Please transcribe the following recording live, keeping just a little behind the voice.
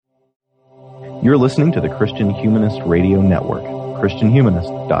You're listening to the Christian Humanist Radio Network,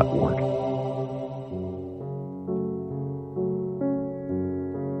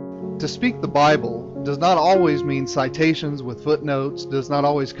 christianhumanist.org. To speak the Bible does not always mean citations with footnotes, does not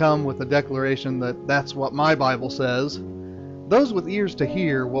always come with a declaration that that's what my Bible says. Those with ears to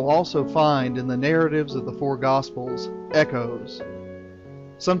hear will also find in the narratives of the four Gospels echoes.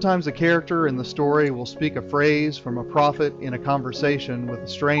 Sometimes a character in the story will speak a phrase from a prophet in a conversation with a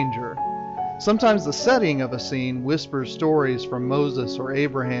stranger. Sometimes the setting of a scene whispers stories from Moses or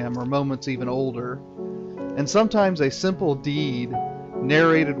Abraham or moments even older. And sometimes a simple deed,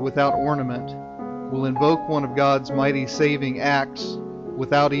 narrated without ornament, will invoke one of God's mighty saving acts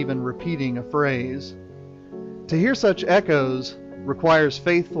without even repeating a phrase. To hear such echoes requires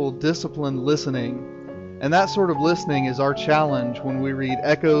faithful, disciplined listening, and that sort of listening is our challenge when we read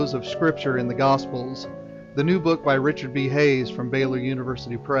Echoes of Scripture in the Gospels, the new book by Richard B. Hays from Baylor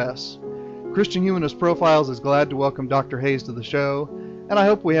University Press. Christian Humanist Profiles is glad to welcome Dr. Hays to the show, and I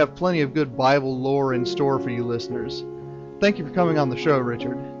hope we have plenty of good Bible lore in store for you listeners. Thank you for coming on the show,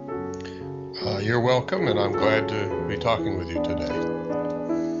 Richard. You're welcome, and I'm glad to be talking with you today.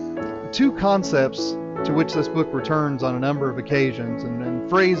 Two concepts to which this book returns on a number of occasions, and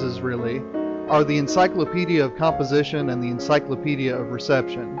phrases really, are the Encyclopedia of Composition and the Encyclopedia of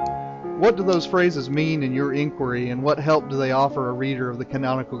Reception. What do those phrases mean in your inquiry, and what help do they offer a reader of the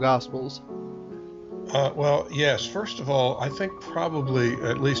canonical Gospels? Well, yes. First of all, I think probably,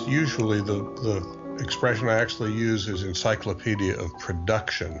 at least usually, the expression I actually use is Encyclopedia of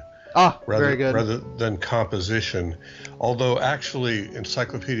Production. Very good. Rather than composition. Although actually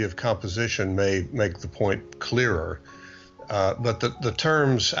Encyclopedia of Composition may make the point clearer. But the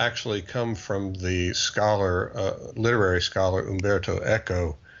terms actually come from the literary scholar Umberto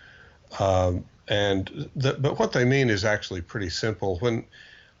Eco. But what they mean is actually pretty simple. When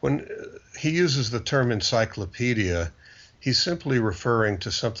he uses the term encyclopedia, he's simply referring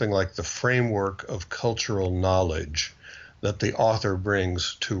to something like the framework of cultural knowledge that the author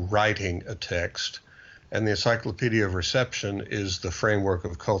brings to writing a text. And the Encyclopedia of Reception is the framework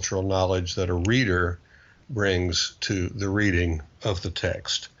of cultural knowledge that a reader brings to the reading of the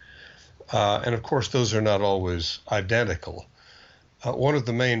text. And of course, those are not always identical. One of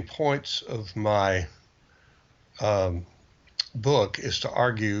the main points of my book is to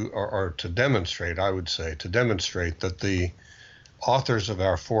argue, or to demonstrate, I would say, that the authors of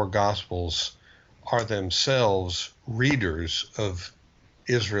our four Gospels are themselves readers of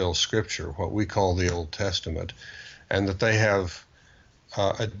Israel's scripture, what we call the Old Testament, and that they have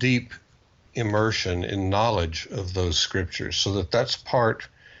a deep immersion in knowledge of those scriptures, so that that's part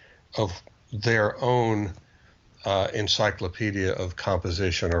of their own encyclopedia of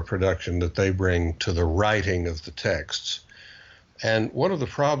composition or production that they bring to the writing of the texts. And one of the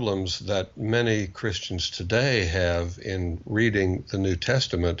problems that many Christians today have in reading the New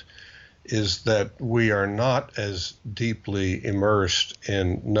Testament is that we are not as deeply immersed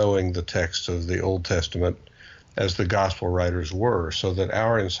in knowing the text of the Old Testament as the gospel writers were, so that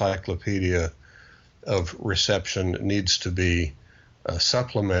our encyclopedia of reception needs to be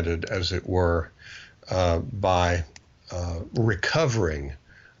supplemented, as it were, by recovering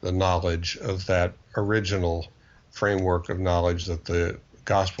the knowledge of that original framework of knowledge that the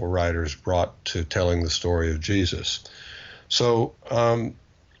gospel writers brought to telling the story of Jesus. So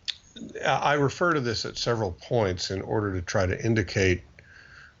I refer to this at several points in order to try to indicate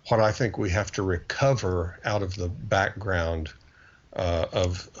what I think we have to recover out of the background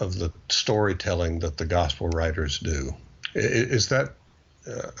of the storytelling that the gospel writers do. Is that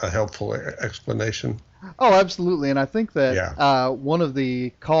a helpful explanation? Oh, absolutely. And I think that one of the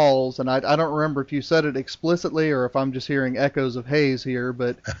calls, and I don't remember if you said it explicitly or if I'm just hearing echoes of Hays here,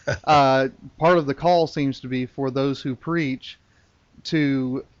 but part of the call seems to be for those who preach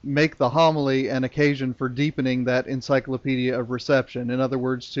to make the homily an occasion for deepening that encyclopedia of reception. In other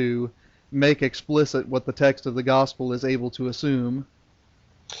words, to make explicit what the text of the gospel is able to assume.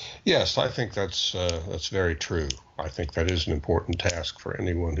 Yes, I think that's very true. I think that is an important task for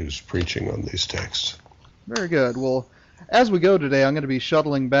anyone who's preaching on these texts. Very good. Well, as we go today, I'm going to be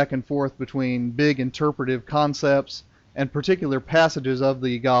shuttling back and forth between big interpretive concepts and particular passages of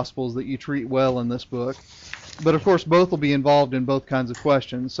the Gospels that you treat well in this book. But of course, both will be involved in both kinds of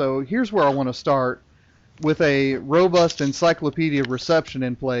questions. So here's where I want to start. With a robust encyclopedia of reception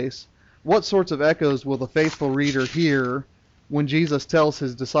in place, what sorts of echoes will the faithful reader hear when Jesus tells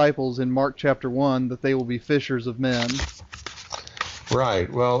his disciples in Mark chapter 1 that they will be fishers of men?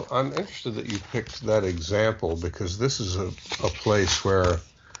 Right. Well, I'm interested that you picked that example, because this is a place where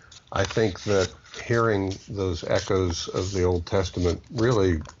I think that hearing those echoes of the Old Testament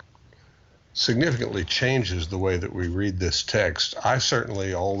really significantly changes the way that we read this text. I've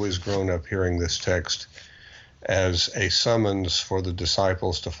certainly always grown up hearing this text as a summons for the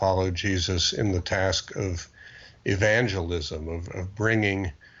disciples to follow Jesus in the task of evangelism, of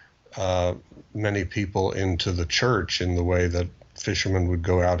bringing many people into the church in the way that fishermen would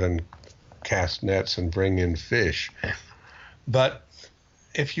go out and cast nets and bring in fish. But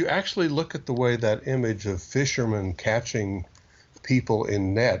if you actually look at the way that image of fishermen catching people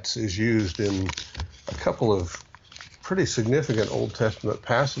in nets is used in a couple of pretty significant Old Testament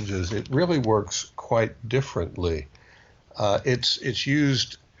passages, it really works quite differently. It's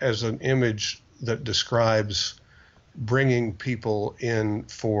used as an image that describes bringing people in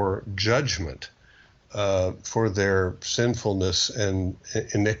for judgment for their sinfulness and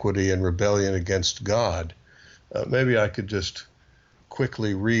iniquity and rebellion against God. Maybe I could just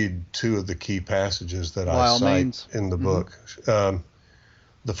quickly read two of the key passages that I cite in the book.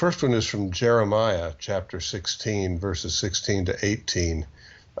 The first one is from Jeremiah chapter 16, verses 16 to 18.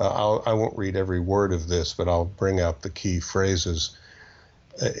 I won't read every word of this, but I'll bring out the key phrases.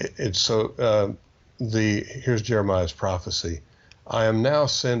 Here's Jeremiah's prophecy. I am now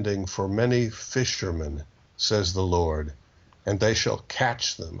sending for many fishermen, says the Lord, and they shall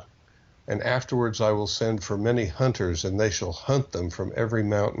catch them. And afterwards I will send for many hunters, and they shall hunt them from every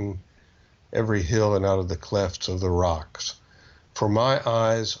mountain, every hill, and out of the clefts of the rocks. For my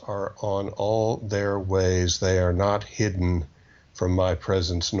eyes are on all their ways. They are not hidden from my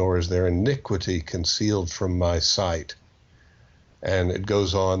presence, nor is their iniquity concealed from my sight. And it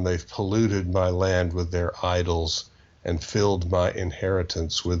goes on, they've polluted my land with their idols and filled my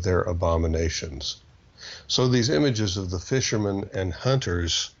inheritance with their abominations. So these images of the fishermen and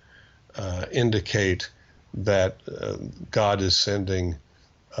hunters indicate that God is sending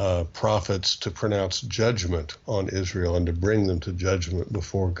prophets to pronounce judgment on Israel and to bring them to judgment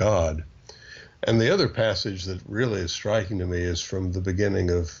before God. And the other passage that really is striking to me is from the beginning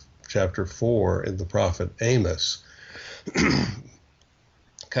of chapter 4 in the prophet Amos.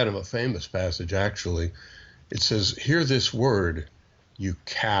 Kind of a famous passage, actually. It says, hear this word, you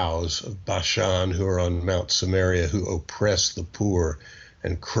cows of Bashan who are on Mount Samaria, who oppress the poor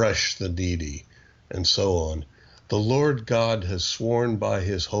and crush the needy, and so on. The Lord God has sworn by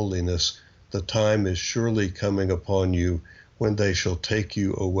his holiness, the time is surely coming upon you when they shall take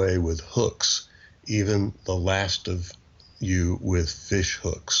you away with hooks, even the last of you with fish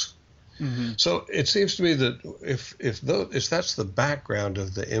hooks. Mm-hmm. So it seems to me that if that's the background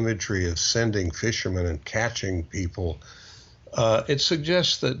of the imagery of sending fishermen and catching people, it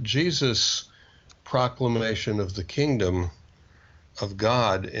suggests that Jesus' proclamation of the kingdom of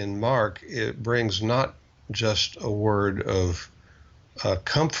God in Mark, it brings not just a word of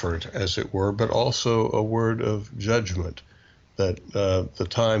comfort, as it were, but also a word of judgment, that the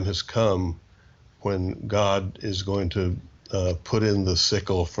time has come when God is going to put in the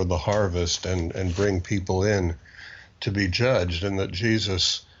sickle for the harvest and bring people in to be judged, and that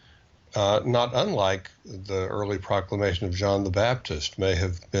Jesus, not unlike the early proclamation of John the Baptist, may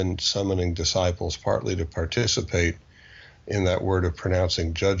have been summoning disciples partly to participate in that word of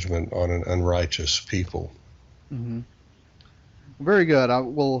pronouncing judgment on an unrighteous people. Mm-hmm. Very good.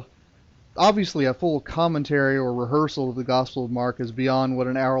 Obviously, a full commentary or rehearsal of the Gospel of Mark is beyond what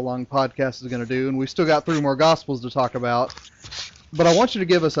an hour-long podcast is going to do, and we still got 3 more Gospels to talk about. But I want you to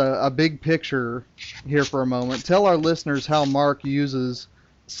give us a big picture here for a moment. Tell our listeners how Mark uses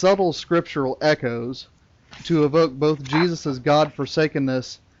subtle scriptural echoes to evoke both Jesus'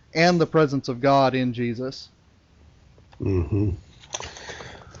 God-forsakenness and the presence of God in Jesus. Mm-hmm.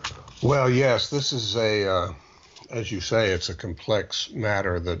 Well, yes, this is as you say, it's a complex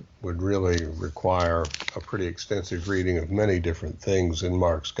matter that would really require a pretty extensive reading of many different things in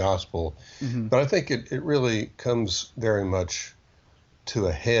Mark's gospel. Mm-hmm. But I think it really comes very much to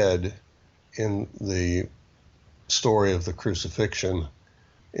a head in the story of the crucifixion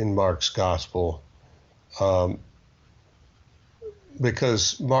in Mark's gospel,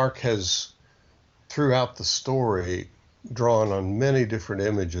 because Mark has, throughout the story, drawn on many different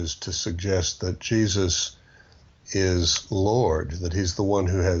images to suggest that Jesus is Lord, that he's the one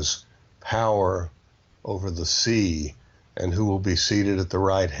who has power over the sea and who will be seated at the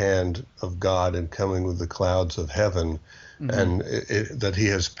right hand of God and coming with the clouds of heaven, mm-hmm. and that he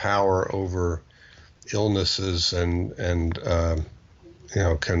has power over illnesses and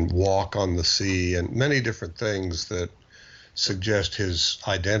can walk on the sea, and many different things that suggest his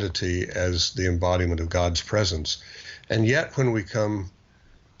identity as the embodiment of God's presence. And yet when we come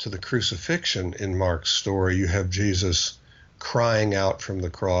to the crucifixion in Mark's story, you have Jesus crying out from the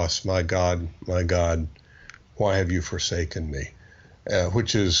cross, my God, why have you forsaken me?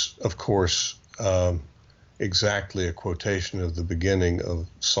 which is, of course, exactly a quotation of the beginning of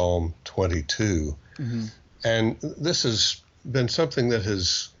Psalm 22. Mm-hmm. And this has been something that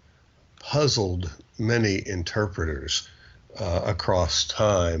has puzzled many interpreters across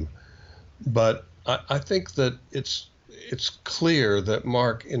time. But I think that it's clear that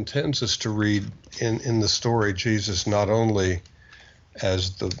Mark intends us to read in the story Jesus not only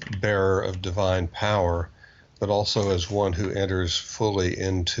as the bearer of divine power, but also as one who enters fully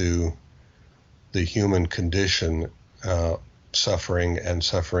into the human condition,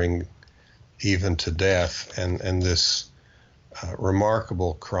 suffering even to death, and this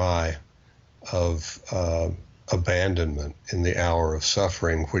remarkable cry of abandonment in the hour of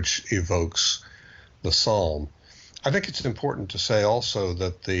suffering, which evokes the psalm. I think it's important to say also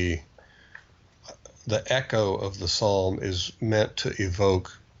that the echo of the psalm is meant to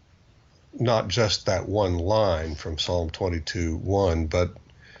evoke not just that one line from Psalm 22:1, but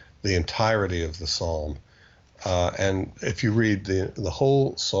the entirety of the psalm. And if you read the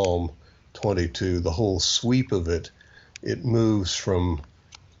whole Psalm 22, the whole sweep of it, it moves from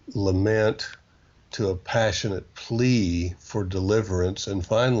lament to a passionate plea for deliverance, and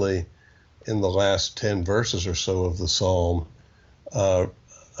finally, in the last 10 verses or so of the psalm,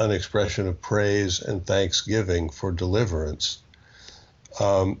 an expression of praise and thanksgiving for deliverance.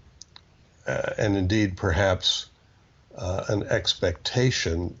 And indeed, perhaps an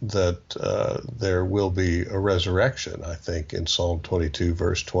expectation that there will be a resurrection, I think, in Psalm 22,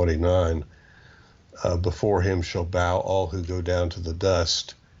 verse 29. Before him shall bow all who go down to the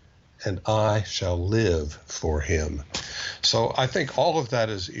dust, and I shall live for him. So I think all of that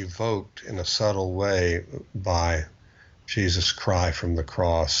is evoked in a subtle way by Jesus' cry from the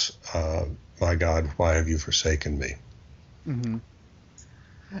cross, my God, why have you forsaken me? Mm-hmm.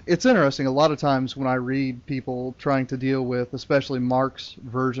 It's interesting. A lot of times when I read people trying to deal with, especially Mark's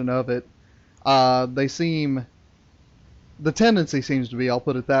version of it, the tendency seems to be, I'll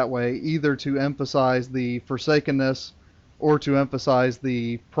put it that way, either to emphasize the forsakenness or to emphasize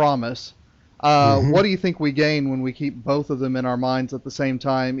the promise. What do you think we gain when we keep both of them in our minds at the same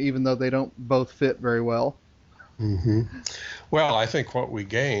time, even though they don't both fit very well? Well, I think what we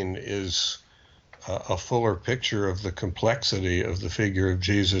gain is a fuller picture of the complexity of the figure of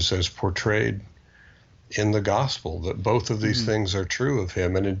Jesus as portrayed in the gospel, that both of these things are true of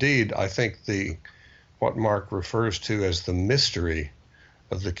him. And indeed, I think what Mark refers to as the mystery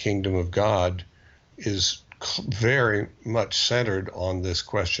of the kingdom of God is very much centered on this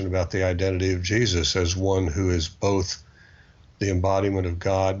question about the identity of Jesus as one who is both the embodiment of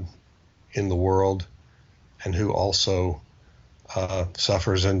God in the world and who also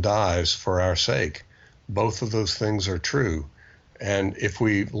suffers and dies for our sake. Both of those things are true. And if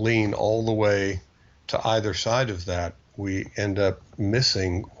we lean all the way to either side of that, we end up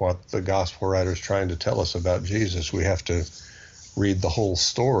missing what the gospel writer is trying to tell us about Jesus. We have to read the whole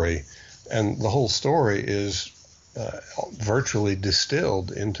story. And the whole story is virtually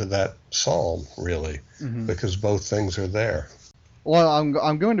distilled into that psalm, really, because both things are there. Well,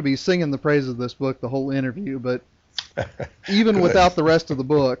 I'm going to be singing the praises of this book the whole interview, but even without the rest of the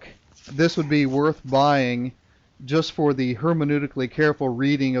book, this would be worth buying just for the hermeneutically careful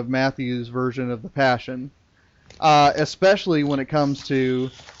reading of Matthew's version of the Passion, especially when it comes to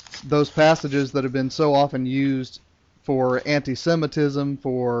those passages that have been so often used for anti-Semitism,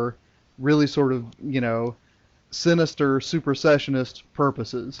 for really sort of, sinister supersessionist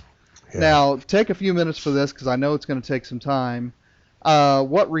purposes. Yeah. Now, take a few minutes for this because I know it's going to take some time.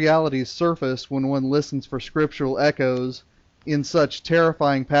 What realities surface when one listens for scriptural echoes in such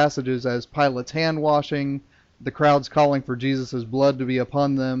terrifying passages as Pilate's hand washing, the crowds calling for Jesus' blood to be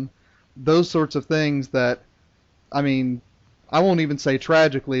upon them, those sorts of things that, I won't even say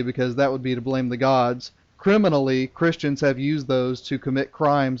tragically because that would be to blame the gods. Criminally, Christians have used those to commit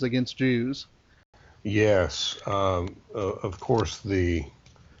crimes against Jews. Yes. Of course, the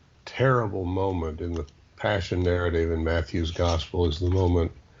terrible moment in the Passion narrative in Matthew's Gospel is the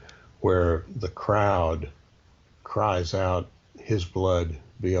moment where the crowd cries out, his blood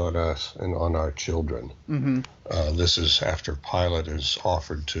be on us and on our children. This is after Pilate is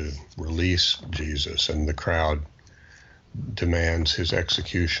offered to release Jesus, and the crowd demands his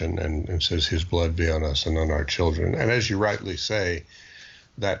execution and says, his blood be on us and on our children. And as you rightly say,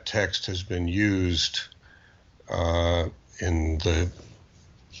 that text has been used in the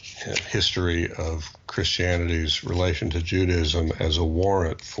history of Christianity's relation to Judaism as a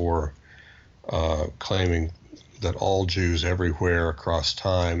warrant for claiming that all Jews everywhere across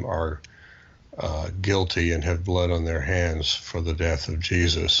time are guilty and have blood on their hands for the death of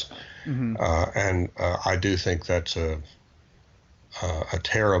Jesus. And I do think that's a a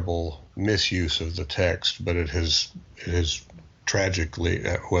terrible misuse of the text, but it has tragically,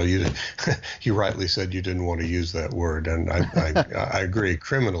 well, you rightly said you didn't want to use that word, and I agree,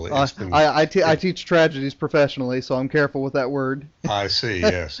 criminally. I teach tragedies professionally, so I'm careful with that word. I see,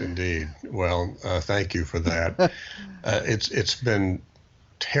 yes, indeed. Well, thank you for that. It's been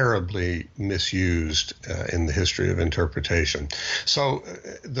terribly misused in the history of interpretation. So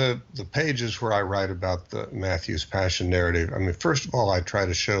the pages where I write about the Matthew's Passion narrative, I mean, first of all, I try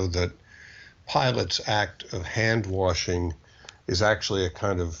to show that Pilate's act of hand washing is actually a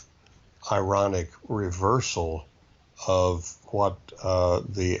kind of ironic reversal of what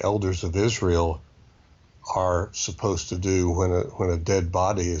the elders of Israel are supposed to do when a dead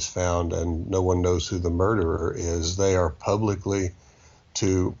body is found and no one knows who the murderer is. They are publicly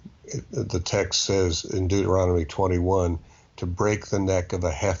the text says in Deuteronomy 21, to break the neck of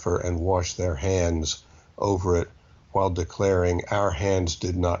a heifer and wash their hands over it, while declaring, our hands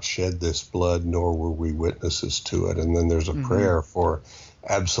did not shed this blood, nor were we witnesses to it. And then there's a prayer for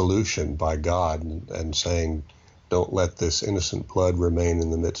absolution by God and saying, don't let this innocent blood remain in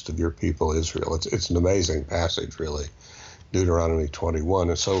the midst of your people Israel. It's an amazing passage, really, Deuteronomy 21.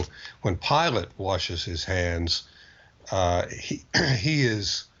 And so when Pilate washes his hands, he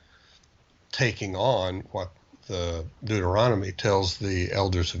is taking on what the Deuteronomy tells the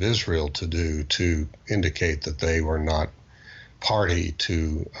elders of Israel to do, to indicate that they were not party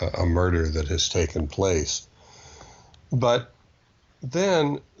to a murder that has taken place. But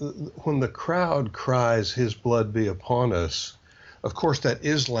then when the crowd cries, his blood be upon us, of course that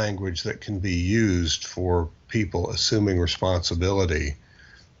is language that can be used for people assuming responsibility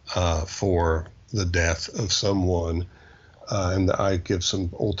for the death of someone. And I give some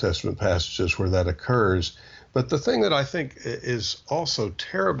Old Testament passages where that occurs. But the thing that I think is also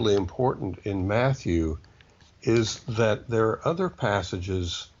terribly important in Matthew is that there are other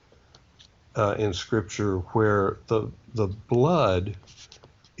passages in Scripture where the blood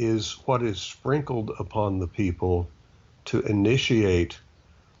is what is sprinkled upon the people to initiate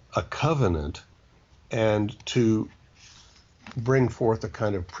a covenant and to bring forth a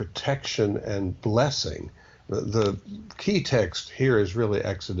kind of protection and blessing. The key text here is really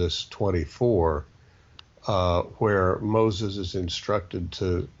Exodus 24, where Moses is instructed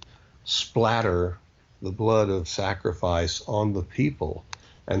to splatter the blood of sacrifice on the people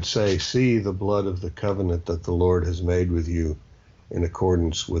and say, see the blood of the covenant that the Lord has made with you in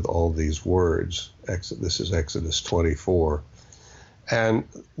accordance with all these words. This is Exodus 24. And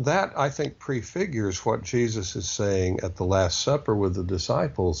that, I think, prefigures what Jesus is saying at the Last Supper with the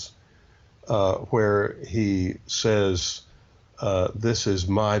disciples, where he says, this is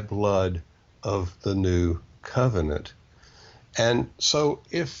my blood of the new covenant. And so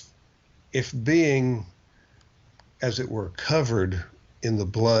if being, as it were, covered in the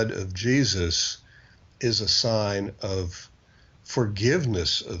blood of Jesus is a sign of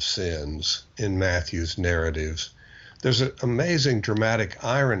forgiveness of sins in Matthew's narratives, there's an amazing dramatic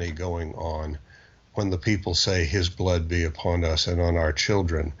irony going on when the people say, his blood be upon us and on our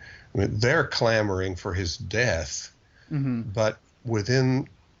children. I mean, they're clamoring for his death, but within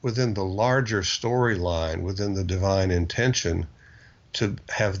the larger storyline, within the divine intention, to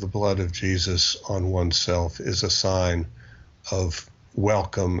have the blood of Jesus on oneself is a sign of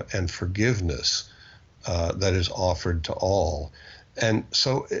welcome and forgiveness that is offered to all. And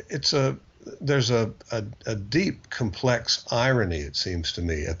so there's a deep, complex irony, it seems to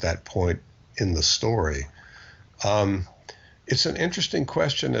me, at that point in the story. It's an interesting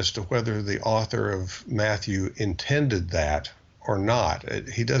question as to whether the author of Matthew intended that or not.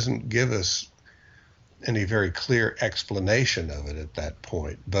 He doesn't give us any very clear explanation of it at that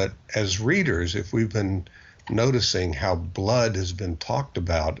point. But as readers, if we've been noticing how blood has been talked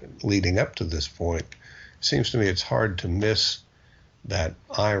about leading up to this point, it seems to me it's hard to miss that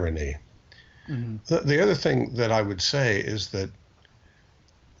irony. The other thing that I would say is that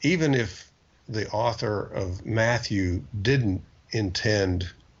even if the author of Matthew didn't intend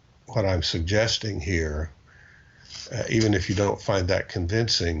what I'm suggesting here, even if you don't find that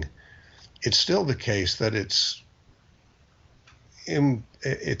convincing, it's still the case that it's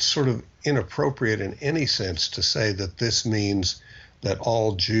sort of inappropriate in any sense to say that this means that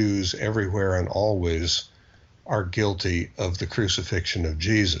all Jews everywhere and always are guilty of the crucifixion of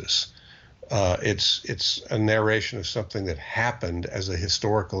Jesus. It's a narration of something that happened as a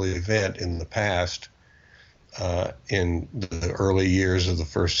historical event in the past, in the early years of the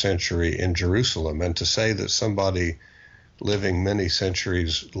first century in Jerusalem. And to say that somebody living many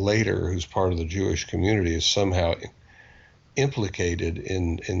centuries later who's part of the Jewish community is somehow implicated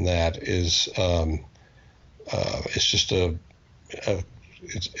in that is it's just a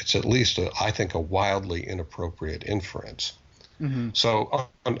it's at least, I think, a wildly inappropriate inference. Mm-hmm. So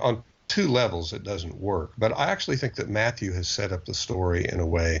on two levels, it doesn't work. But I actually think that Matthew has set up the story in a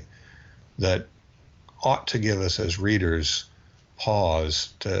way that ought to give us as readers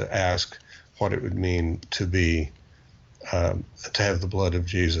pause to ask what it would mean to be to have the blood of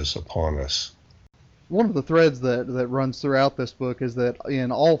Jesus upon us. One of the threads that runs throughout this book is that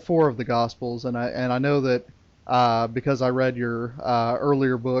in all four of the Gospels, and I know that because I read your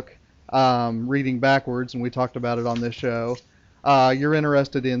earlier book, Reading Backwards, and we talked about it on this show, you're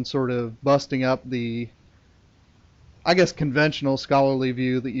interested in sort of busting up the, I guess, conventional scholarly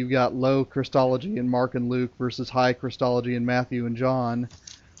view that you've got low Christology in Mark and Luke versus high Christology in Matthew and John.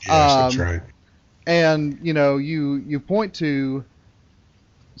 Yes, that's right. And, you point to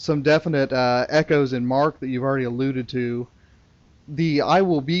some definite echoes in Mark that you've already alluded to. The "I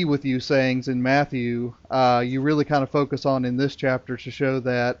will be with you" sayings in Matthew, you really kind of focus on in this chapter to show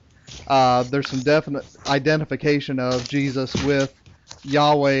that there's some definite identification of Jesus with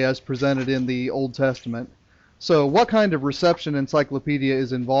Yahweh as presented in the Old Testament. So what kind of reception encyclopedia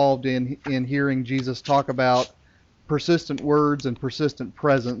is involved in hearing Jesus talk about persistent words and persistent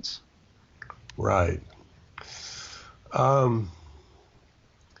presence? Right. I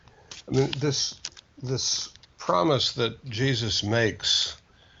mean, this promise that Jesus makes,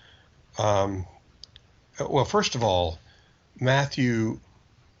 well, first of all, Matthew,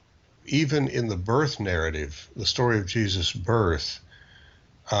 even in the birth narrative, the story of Jesus' birth,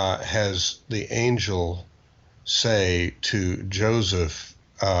 has the angel say to Joseph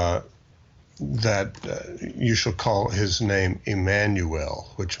that you shall call his name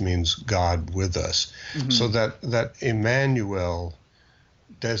Emmanuel, which means God with us. Mm-hmm. So that Emmanuel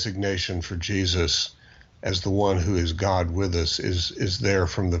designation for Jesus as the one who is God with us is there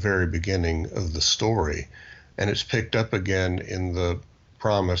from the very beginning of the story. And it's picked up again in the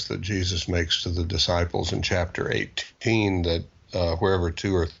promise that Jesus makes to the disciples in chapter 18 that wherever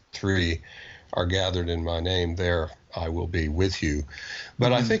 2 or 3 are gathered in my name, there I will be with you.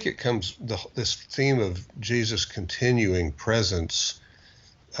 But I think it comes, this theme of Jesus' continuing presence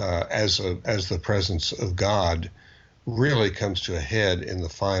as the presence of God really comes to a head in the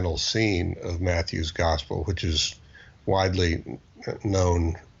final scene of Matthew's gospel, which is widely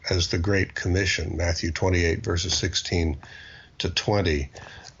known as the Great Commission, Matthew 28, verses 16 to 20,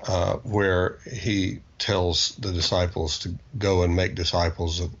 where he tells the disciples to go and make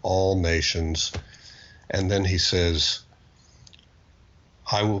disciples of all nations. And then he says,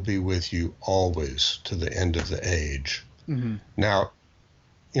 I will be with you always to the end of the age. Mm-hmm. Now,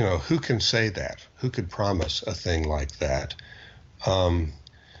 who can say that? Who could promise a thing like that? And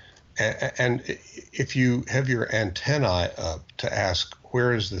if you have your antennae up to ask,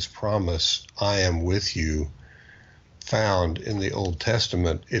 where is this promise, I am with you, found in the Old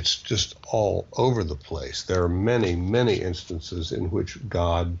Testament, it's just all over the place. There are many, many instances in which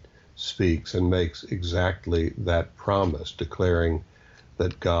God speaks and makes exactly that promise, declaring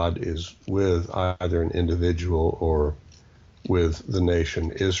that God is with either an individual or with the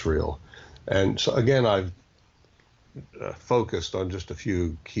nation Israel. And so again, I've focused on just a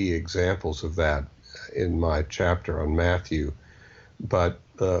few key examples of that in my chapter on Matthew. But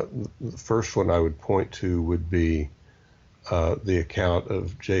the first one I would point to would be the account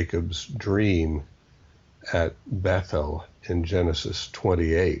of Jacob's dream at Bethel in Genesis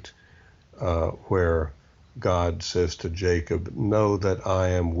 28, where God says to Jacob, know that I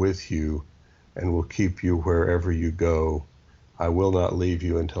am with you and will keep you wherever you go. I will not leave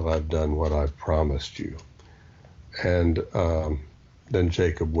you until I've done what I've promised you. And then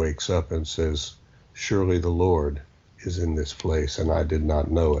Jacob wakes up and says, surely the Lord is in this place, and I did not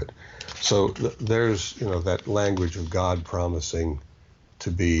know it. So there's, that language of God promising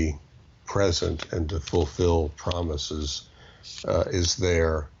to be present and to fulfill promises is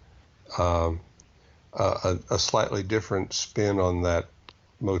there. A slightly different spin on that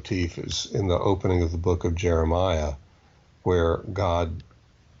motif is in the opening of the book of Jeremiah, where God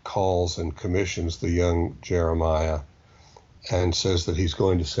calls and commissions the young Jeremiah and says that he's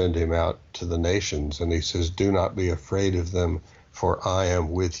going to send him out to the nations. And he says, do not be afraid of them, for I am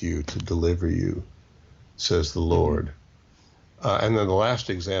with you to deliver you, says the Lord. And then the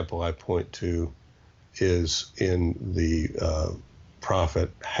last example I point to is in the prophet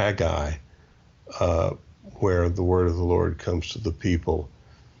Haggai, where the word of the Lord comes to the people.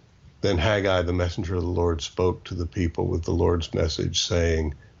 Then Haggai, the messenger of the Lord, spoke to the people with the Lord's message,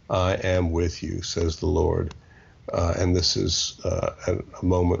 saying, I am with you, says the Lord. And this is a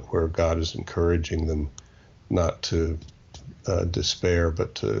moment where God is encouraging them not to despair,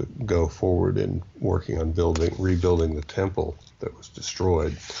 but to go forward in working on rebuilding the temple that was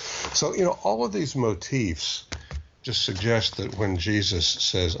destroyed. So, all of these motifs just suggest that when Jesus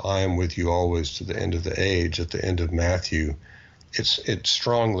says, "I am with you always to the end of the age," at the end of Matthew, it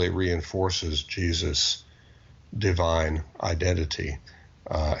strongly reinforces Jesus' divine identity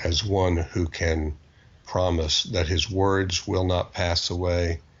as one who can promise that his words will not pass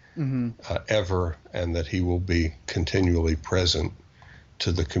away ever, and that he will be continually present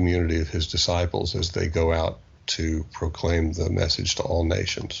to the community of his disciples as they go out to proclaim the message to all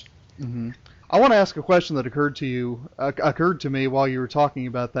nations. Mm-hmm. I want to ask a question that occurred to me while you were talking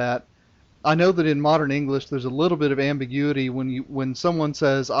about that. I know that in modern English there's a little bit of ambiguity when someone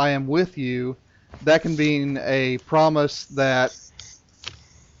says "I am with you." That can mean a promise that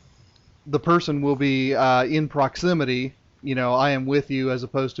the person will be in proximity. I am with you, as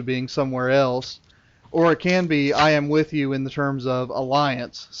opposed to being somewhere else. Or it can be "I am with you" in the terms of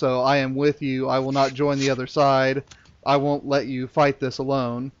alliance. So I am with you. I will not join the other side. I won't let you fight this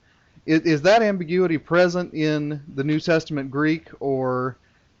alone. Is that ambiguity present in the New Testament Greek, or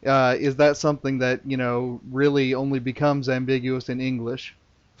is that something that really only becomes ambiguous in English?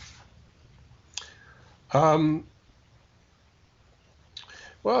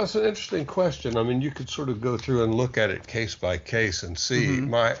 Well, it's an interesting question. I mean, you could sort of go through and look at it case by case and see.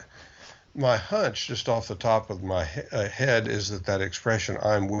 Mm-hmm. My hunch, just off the top of my head, is that expression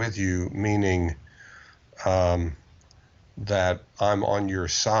 "I'm with you," meaning that I'm on your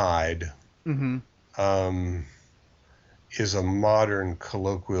side, is a modern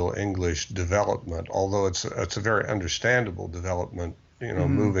colloquial English development, although it's a very understandable development,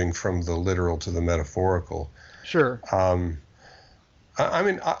 moving from the literal to the metaphorical. Sure.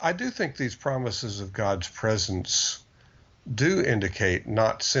 I do think these promises of God's presence do indicate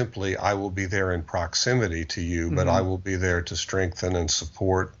not simply "I will be there in proximity to you," but "I will be there to strengthen and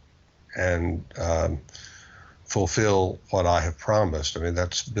support and fulfill what I have promised." I mean,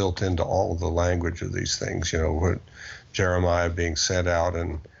 that's built into all of the language of these things. What Jeremiah being sent out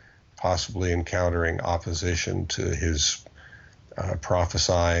and possibly encountering opposition to his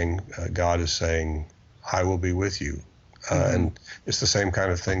prophesying, God is saying, "I will be with you." And it's the same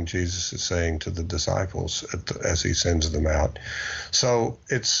kind of thing Jesus is saying to the disciples as he sends them out. So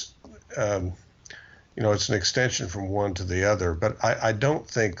it's, it's an extension from one to the other. But I don't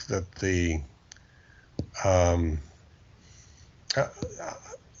think that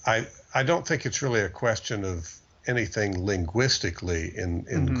I don't think it's really a question of anything linguistically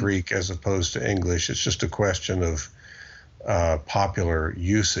in Greek as opposed to English. It's just a question of popular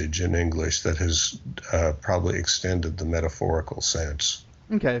usage in English that has probably extended the metaphorical sense.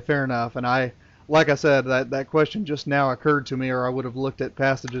 Okay, fair enough. And like I said, that question just now occurred to me, or I would have looked at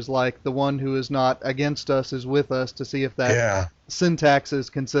passages like "the one who is not against us is with us" to see if that syntax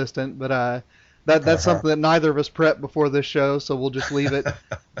is consistent. But that's something that neither of us prepped before this show, so we'll just leave it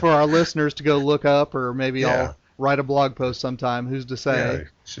for our listeners to go look up, or maybe I'll write a blog post sometime. Who's to say? Yeah, you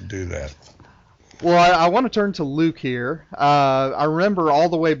should do that. Well, I want to turn to Luke here. I remember all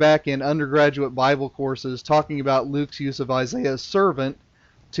the way back in undergraduate Bible courses talking about Luke's use of Isaiah's servant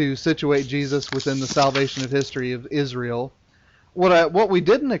to situate Jesus within the salvation of history of Israel. What we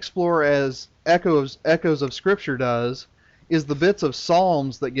didn't explore as echoes of Scripture does is the bits of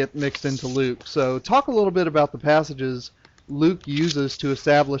Psalms that get mixed into Luke. So talk a little bit about the passages Luke uses to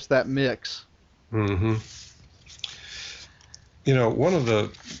establish that mix. Mm-hmm. One of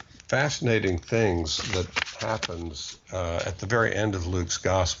the fascinating things that happens at the very end of Luke's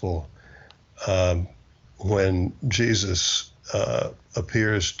gospel when Jesus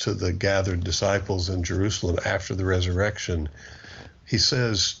appears to the gathered disciples in Jerusalem after the resurrection, he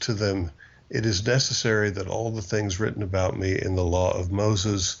says to them, "It is necessary that all the things written about me in the law of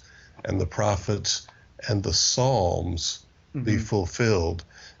Moses and the prophets and the Psalms be fulfilled."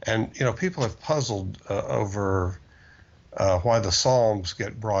 And, people have puzzled over why the Psalms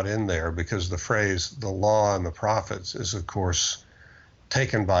get brought in there, because the phrase "the law and the prophets" is, of course,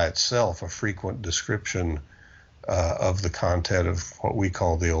 taken by itself a frequent description of the content of what we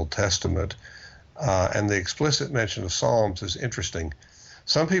call the Old Testament. And the explicit mention of Psalms is interesting.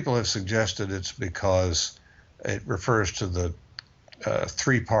 Some people have suggested it's because it refers to the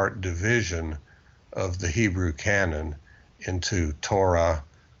three-part division of the Hebrew canon into Torah,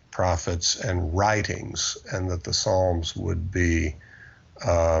 prophets, and writings, and that the Psalms would be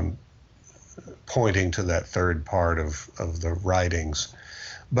pointing to that third part of the writings.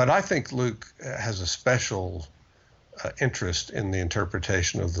 But I think Luke has a special interest in the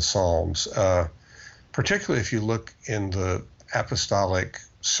interpretation of the Psalms, particularly if you look in the apostolic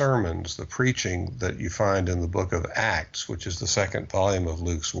sermons, the preaching that you find in the book of Acts, which is the second volume of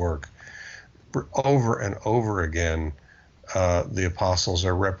Luke's work. Over and over again, the apostles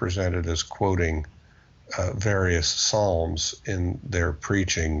are represented as quoting various psalms in their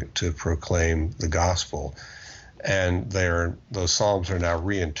preaching to proclaim the gospel. And those psalms are now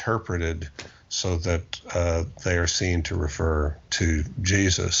reinterpreted so that they are seen to refer to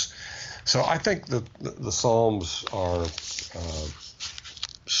Jesus. So I think that the psalms are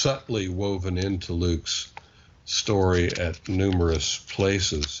subtly woven into Luke's story at numerous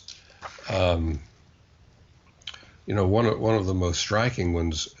places. One of the most striking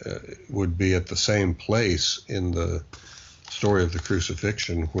ones would be at the same place in the story of the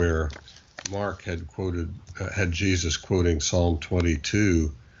crucifixion, where Mark had Jesus quoting Psalm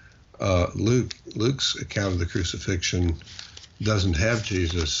 22. Luke's account of the crucifixion doesn't have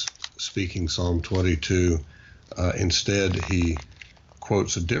Jesus speaking Psalm 22. Instead, he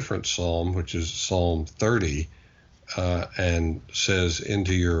quotes a different psalm, which is Psalm 30, and says,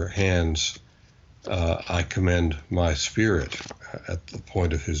 "Into your hands I commend my spirit," at the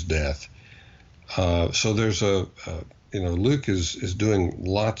point of his death. So there's Luke is doing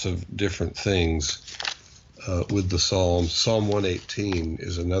lots of different things with the Psalms. Psalm 118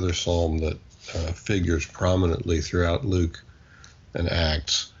 is another psalm that figures prominently throughout Luke and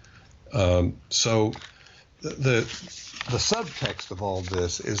Acts. So the subtext of all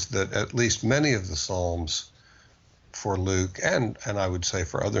this is that at least many of the Psalms for Luke, and I would say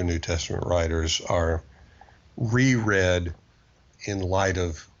for other New Testament writers, are reread in light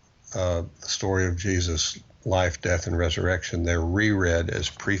of the story of Jesus' life, death, and resurrection. They're reread as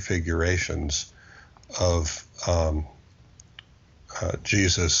prefigurations of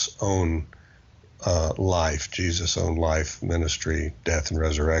Jesus' own life, ministry, death, and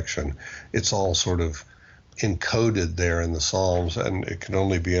resurrection. It's all sort of encoded there in the Psalms, and it can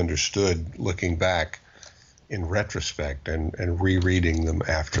only be understood looking back in retrospect and rereading them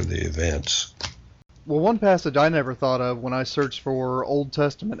after the events. Well, one passage I never thought of when I searched for Old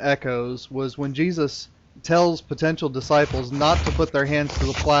Testament echoes was when Jesus tells potential disciples not to put their hands to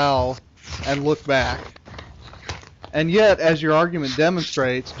the plow and look back. And yet, as your argument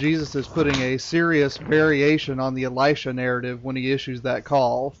demonstrates, Jesus is putting a serious variation on the Elisha narrative when he issues that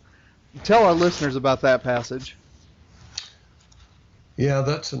call. Tell our listeners about that passage. Yeah,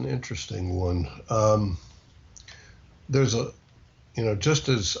 that's an interesting one. There's just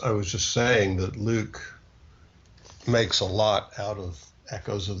as I was just saying that Luke makes a lot out of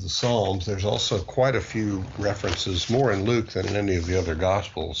echoes of the Psalms, there's also quite a few references, more in Luke than in any of the other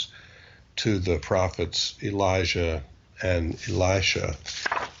Gospels, to the prophets Elijah and Elisha.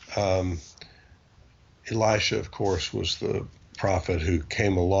 Elisha, of course, was the prophet who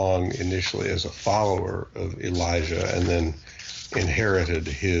came along initially as a follower of Elijah and then inherited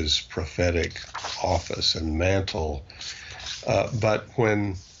his prophetic office and mantle. But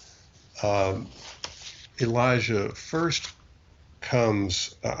when Elisha first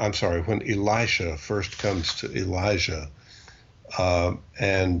comes to Elijah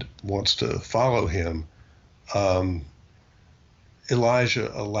and wants to follow him,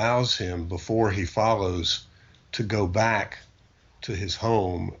 Elijah allows him, before he follows, to go back to his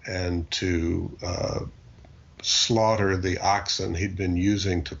home and to slaughter the oxen he'd been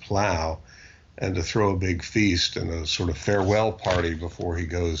using to plow, and to throw a big feast and a sort of farewell party before he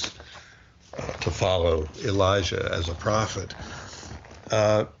goes to follow Elijah as a prophet.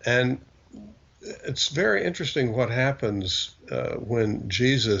 And it's very interesting what happens when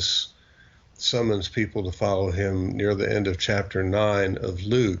Jesus summons people to follow him near the end of chapter 9 of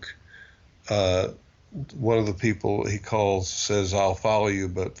Luke. One of the people he calls says, "I'll follow you,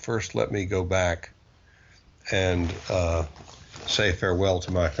 but first let me go back and say farewell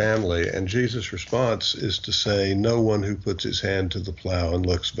to my family." And Jesus' response is to say, "No one who puts his hand to the plow and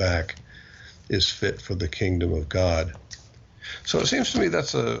looks back is fit for the kingdom of God." So it seems to me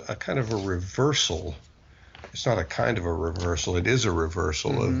that's a kind of a reversal. It's not a kind of a reversal, it is a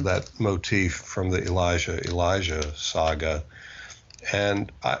reversal of that motif from the Elijah saga.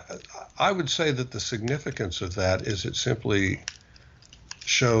 And I would say that the significance of that is it simply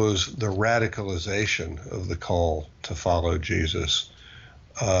shows the radicalization of the call to follow Jesus.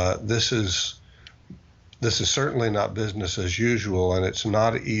 This is certainly not business as usual, and it's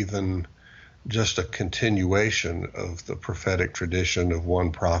not even just a continuation of the prophetic tradition of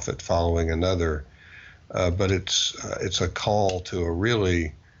one prophet following another, but it's a call to a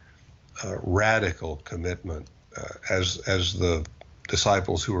really radical commitment. As the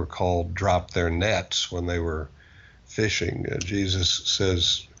disciples who were called dropped their nets when they were fishing, Jesus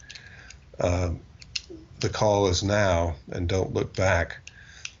says the call is now, and don't look back.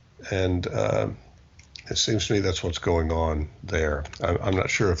 And it seems to me that's what's going on there. I'm not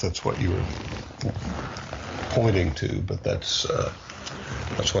sure if that's what you were pointing to, but that's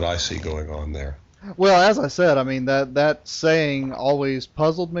what I see going on there. Well, as I said, I mean, that saying always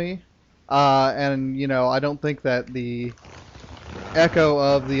puzzled me, and I don't think that the echo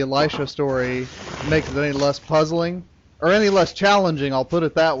of the Elisha story makes it any less puzzling or any less challenging. I'll put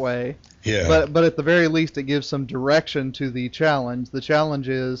it that way. Yeah. But at the very least, it gives some direction to the challenge. The challenge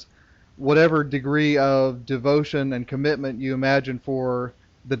is whatever degree of devotion and commitment you imagine for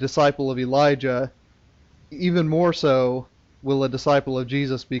the disciple of Elijah, even more so will a disciple of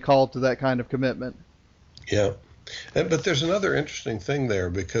Jesus be called to that kind of commitment. Yeah. But there's another interesting thing there,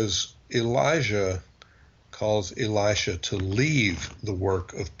 because Elijah calls Elisha to leave the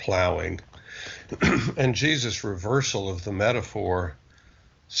work of plowing. And Jesus' reversal of the metaphor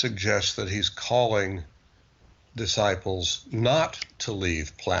suggests that he's calling disciples not to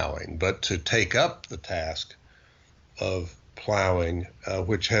leave plowing, but to take up the task of plowing,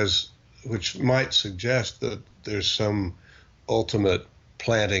 which might suggest that there's some ultimate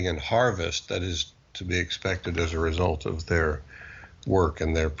planting and harvest that is to be expected as a result of their work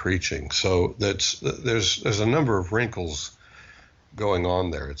and their preaching. So there's a number of wrinkles going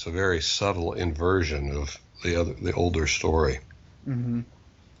on there. It's a very subtle inversion of the older story. Mm-hmm.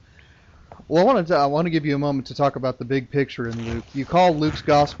 Well, I want to give you a moment to talk about the big picture in Luke. You call Luke's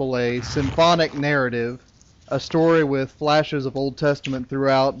gospel a symphonic narrative, a story with flashes of Old Testament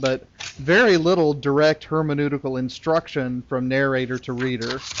throughout, but very little direct hermeneutical instruction from narrator to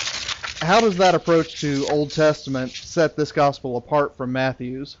reader. How does that approach to Old Testament set this gospel apart from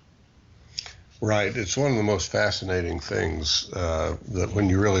Matthew's? Right. It's one of the most fascinating things that when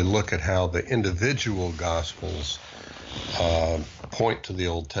you really look at how the individual gospels point to the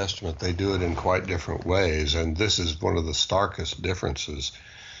Old Testament, they do it in quite different ways, and this is one of the starkest differences.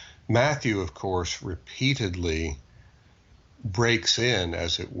 Matthew, of course, repeatedly breaks in,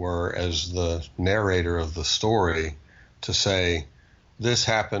 as it were, as the narrator of the story to say, this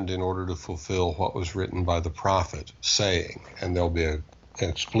happened in order to fulfill what was written by the prophet, saying, and there'll be an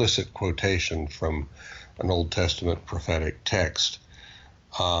explicit quotation from an Old Testament prophetic text.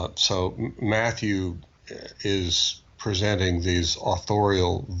 So Matthew is presenting these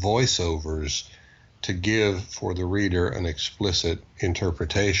authorial voiceovers to give for the reader an explicit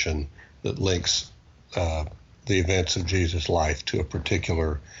interpretation that links the events of Jesus' life to a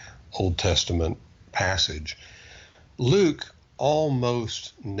particular Old Testament passage. Luke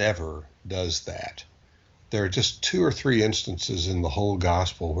almost never does that. There are just 2 or 3 instances in the whole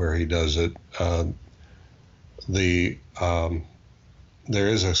gospel where he does it. There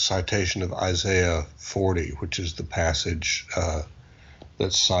is a citation of Isaiah 40, which is the passage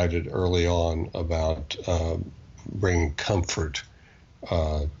that's cited early on about bringing comfort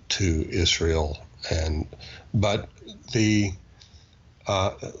to Israel. But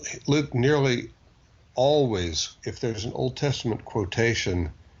Luke nearly always, if there's an Old Testament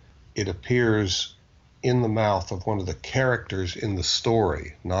quotation, it appears in the mouth of one of the characters in the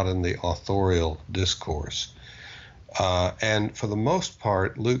story, not in the authorial discourse. And for the most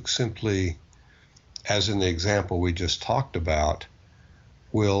part, Luke simply, as in the example we just talked about,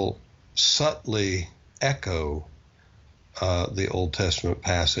 will subtly echo the Old Testament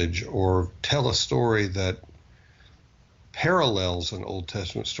passage or tell a story that parallels an Old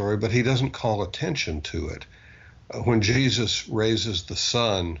Testament story, but he doesn't call attention to it. When Jesus raises the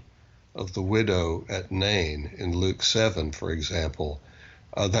son of the widow at Nain in Luke 7, for example,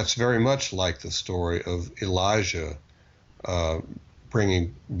 that's very much like the story of Elijah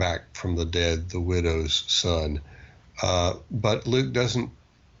bringing back from the dead the widow's son. But Luke doesn't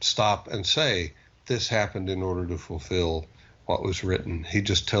stop and say, this happened in order to fulfill what was written. He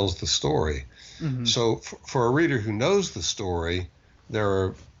just tells the story. Mm-hmm. So for a reader who knows the story, there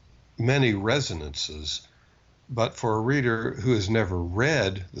are many resonances. But for a reader who has never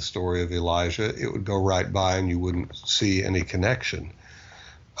read the story of Elijah, it would go right by and you wouldn't see any connection.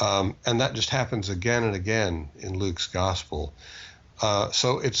 And that just happens again and again in Luke's gospel.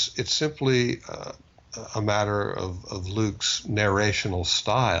 So it's simply a matter of Luke's narrational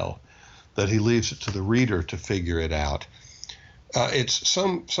style that he leaves it to the reader to figure it out. It's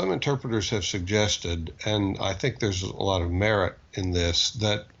some interpreters have suggested, and I think there's a lot of merit in this,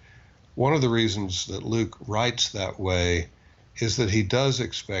 that one of the reasons that Luke writes that way is that he does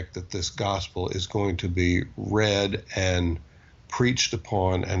expect that this gospel is going to be read and preached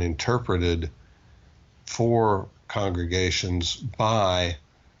upon and interpreted for congregations by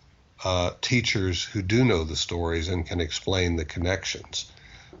teachers who do know the stories and can explain the connections.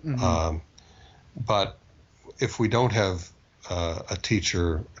 Mm-hmm. But if we don't have a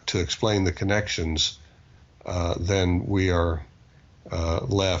teacher to explain the connections, then we are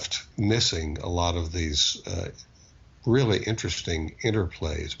left missing a lot of these really interesting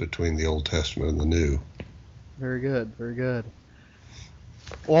interplays between the Old Testament and the New. Very good, very good.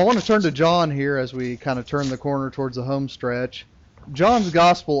 Well, I want to turn to John here as we kind of turn the corner towards the home stretch. John's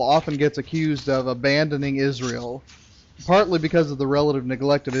gospel often gets accused of abandoning Israel, partly because of the relative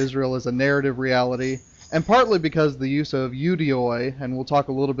neglect of Israel as a narrative reality, and partly because of the use of eudioi, and we'll talk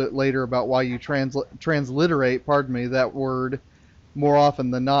a little bit later about why you transliterate, that word more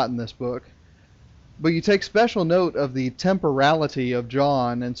often than not in this book. But you take special note of the temporality of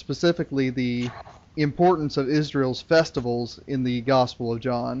John, and specifically the importance of Israel's festivals in the Gospel of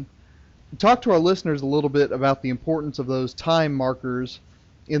John. Talk to our listeners a little bit about the importance of those time markers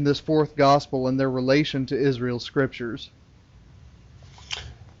in this fourth Gospel and their relation to Israel's scriptures.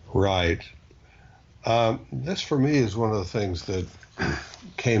 Right. This for me is one of the things that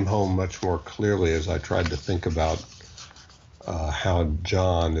came home much more clearly as I tried to think about how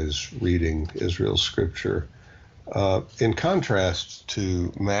John is reading Israel's scripture. In contrast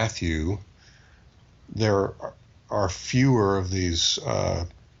to Matthew, there are fewer of these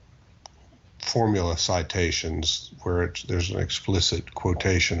formula citations where there's an explicit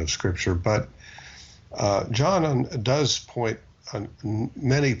quotation of scripture, but John does point on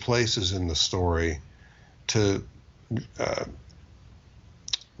many places in the story to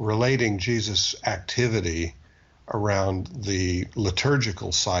relating Jesus' activity around the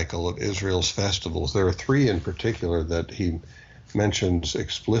liturgical cycle of Israel's festivals. There are three in particular that he mentions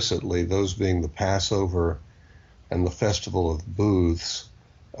explicitly, those being the Passover and the Festival of Booths,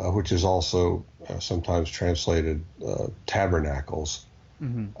 which is also sometimes translated Tabernacles.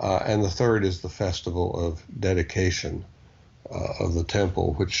 Mm-hmm. And the third is the Festival of Dedication of the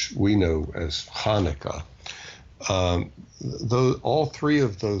Temple, which we know as Hanukkah. All three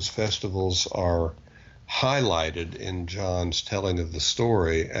of those festivals are highlighted in John's telling of the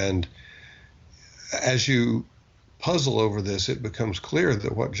story. And as you puzzle over this, it becomes clear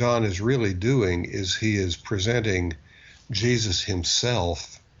that what John is really doing is he is presenting Jesus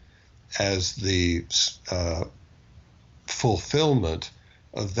himself as the fulfillment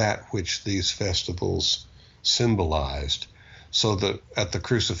of that which these festivals symbolized. So that at the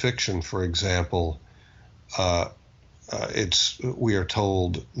crucifixion, for example, we are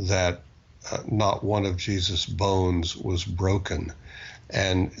told that not one of Jesus' bones was broken.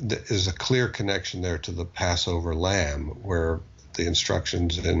 And there's a clear connection there to the Passover lamb, where the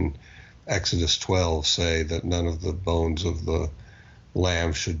instructions in Exodus 12 say that none of the bones of the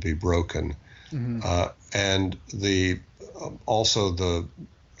lamb should be broken. Mm-hmm. And also the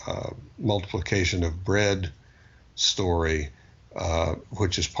multiplication of bread story,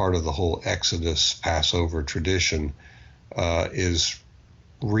 which is part of the whole Exodus Passover tradition, is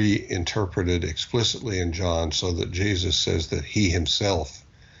reinterpreted explicitly in John so that Jesus says that he himself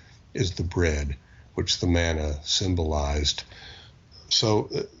is the bread, which the manna symbolized.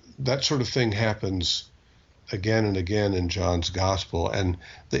 So that sort of thing happens again and again in John's gospel. And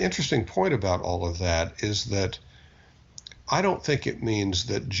the interesting point about all of that is that I don't think it means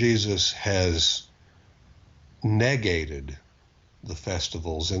that Jesus has negated the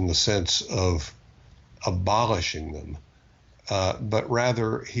festivals in the sense of abolishing them, but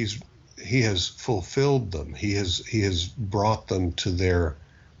rather he has fulfilled them. He has brought them to their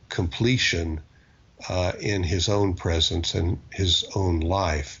completion in his own presence and his own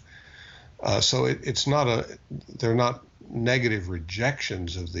life. So they're not negative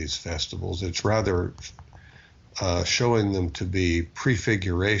rejections of these festivals. It's rather showing them to be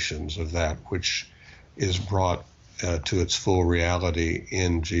prefigurations of that which is brought to its full reality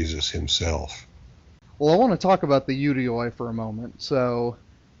in Jesus himself. Well, I want to talk about the eudioi for a moment. So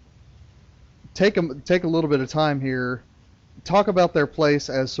take a little bit of time here. Talk about their place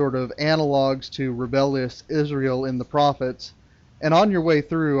as sort of analogs to rebellious Israel in the prophets. And on your way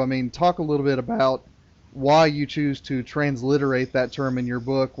through, talk a little bit about why you choose to transliterate that term in your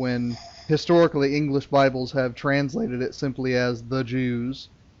book when historically English Bibles have translated it simply as the Jews.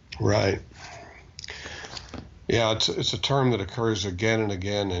 Right. Yeah, it's a term that occurs again and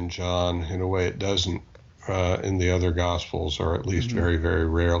again in John in a way it doesn't in the other Gospels, or at least very, very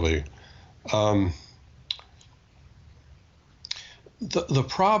rarely. The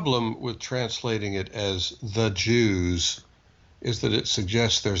problem with translating it as the Jews is that it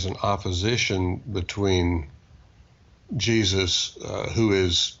suggests there's an opposition between Jesus, who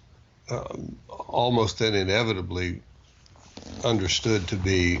is almost then inevitably understood to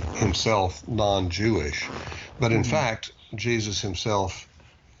be himself non-Jewish. But in fact, Jesus himself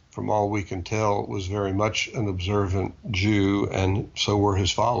from all we can tell, was very much an observant Jew, and so were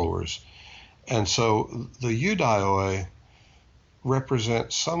his followers. And so the Judaioi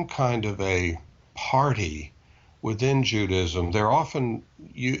represent some kind of a party within Judaism.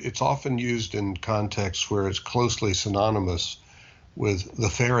 It's often used in contexts where it's closely synonymous with the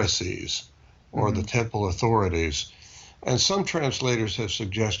Pharisees or the temple authorities. And some translators have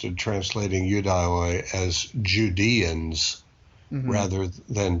suggested translating Judaioi as Judeans rather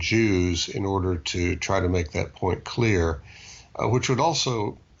than Jews in order to try to make that point clear, which would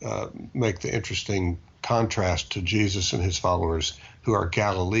also make the interesting contrast to Jesus and his followers, who are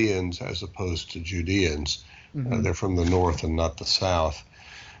Galileans as opposed to Judeans. They're from the north and not the south.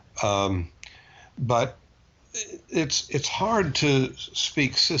 But it's hard to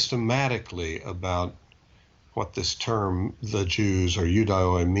speak systematically about what this term, the Jews or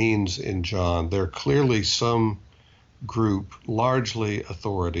Judaioi, means in John. There are clearly some group, largely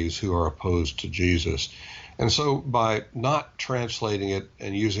authorities, who are opposed to Jesus. And so by not translating it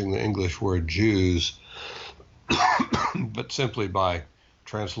and using the English word Jews, but simply by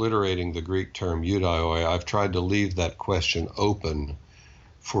transliterating the Greek term Judaioi, I've tried to leave that question open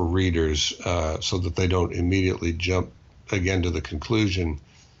for readers so that they don't immediately jump again to the conclusion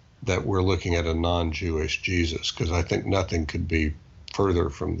that we're looking at a non-Jewish Jesus, because I think nothing could be further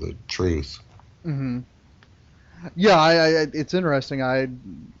from the truth. Yeah, it's interesting. I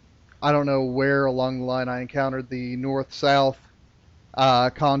don't know where along the line I encountered the north-south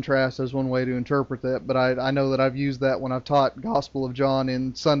contrast as one way to interpret that, but I know that I've used that when I've taught Gospel of John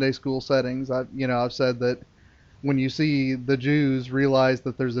in Sunday school settings. I've said that when you see the Jews, realize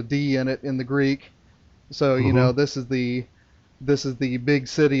that there's a D in it in the Greek. So this is the big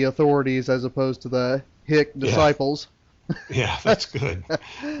city authorities as opposed to the hick disciples. Yeah, that's good.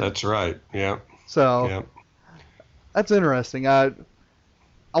 That's right. Yeah. So that's interesting. I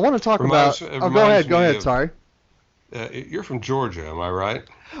want to talk about. Go ahead. Sorry. You're from Georgia, am I right?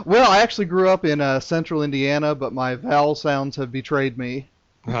 Well, I actually grew up in central Indiana, but my vowel sounds have betrayed me.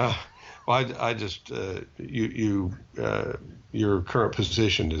 Well, I just your current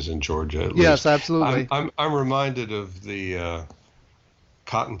position is in Georgia. At yes, least. Absolutely. I'm reminded of the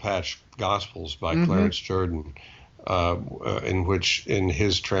Cotton Patch Gospels by Clarence Jordan, in which, in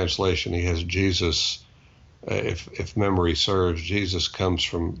his translation, he has Jesus. If memory serves, Jesus comes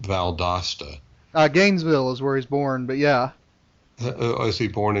from Valdosta. Gainesville is where he's born, but yeah. Is he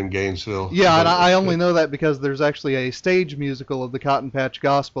born in Gainesville? Yeah, and I only know that because there's actually a stage musical of the Cotton Patch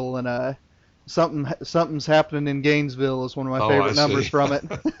Gospel, and something's happening in Gainesville is one of my favorite numbers from it.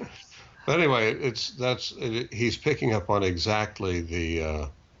 But anyway, he's picking up on exactly the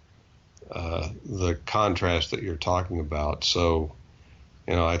contrast that you're talking about. So,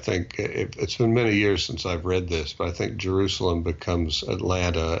 I think it's been many years since I've read this, but I think Jerusalem becomes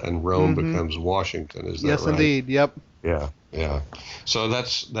Atlanta and Rome becomes Washington. Is that right? Yes, indeed. Yep. Yeah. So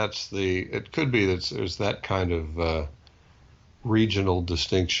it could be that there's that kind of regional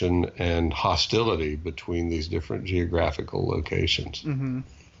distinction and hostility between these different geographical locations.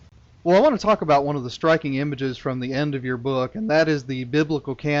 Well, I want to talk about one of the striking images from the end of your book, and that is the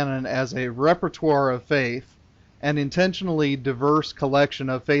biblical canon as a repertoire of faith, an intentionally diverse collection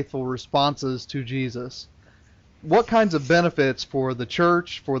of faithful responses to Jesus. What kinds of benefits for the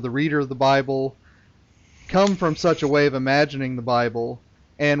church, for the reader of the Bible, come from such a way of imagining the Bible,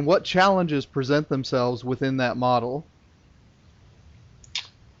 and what challenges present themselves within that model?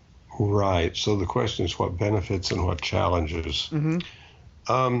 Right. So the question is what benefits and what challenges.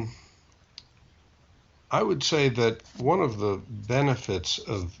 I would say that one of the benefits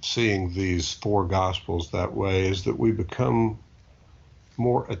of seeing these four Gospels that way is that we become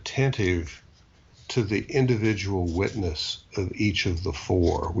more attentive to the individual witness of each of the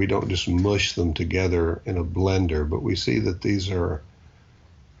four. We don't just mush them together in a blender, but we see that these are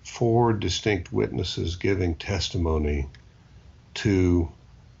four distinct witnesses giving testimony to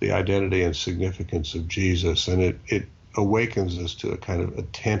the identity and significance of Jesus, and it awakens us to a kind of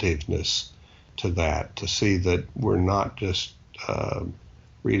attentiveness to that, to see that we're not just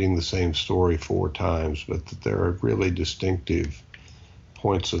reading the same story four times, but that there are really distinctive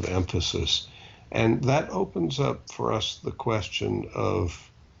points of emphasis. And that opens up for us the question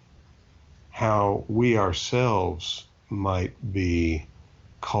of how we ourselves might be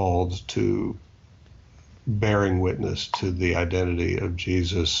called to bearing witness to the identity of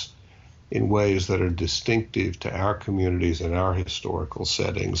Jesus in ways that are distinctive to our communities and our historical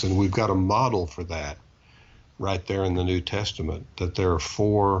settings. And we've got a model for that right there in the New Testament, that there are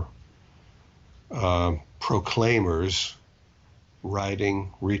four proclaimers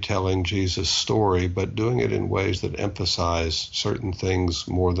writing, retelling Jesus' story, but doing it in ways that emphasize certain things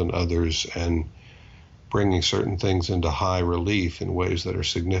more than others and bringing certain things into high relief in ways that are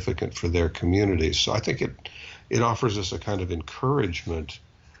significant for their communities. So I think it offers us a kind of encouragement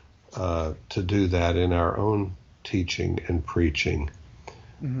to do that in our own teaching and preaching.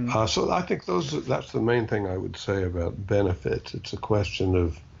 Mm-hmm. So I think that's the main thing I would say about benefits. It's a question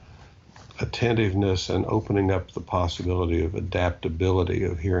of attentiveness and opening up the possibility of adaptability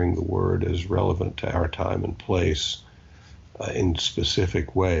of hearing the word as relevant to our time and place in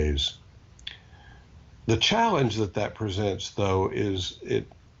specific ways. The challenge that presents, though, is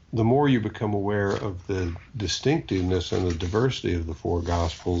the more you become aware of the distinctiveness and the diversity of the four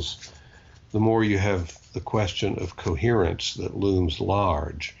Gospels, the more you have the question of coherence that looms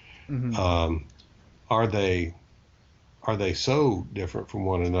large. Mm-hmm. Are they so different from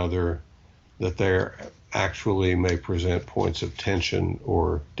one another that they actually may present points of tension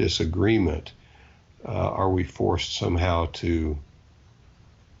or disagreement? Are we forced somehow to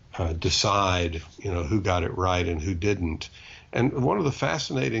decide, who got it right and who didn't? And one of the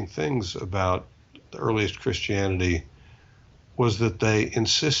fascinating things about the earliest Christianity was that they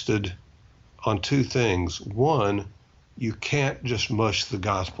insisted on two things. One, you can't just mush the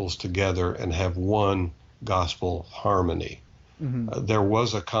Gospels together and have one gospel harmony. Mm-hmm. There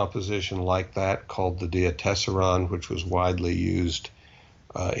was a composition like that called the Diatessaron, which was widely used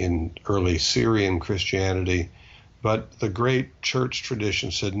in early Syrian Christianity. But the great church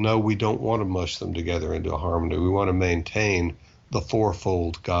tradition said, no, we don't want to mush them together into a harmony. We want to maintain the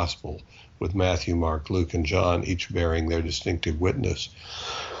fourfold gospel with Matthew, Mark, Luke, and John, each bearing their distinctive witness.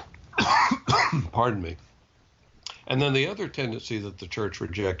 Pardon me. And then the other tendency that the church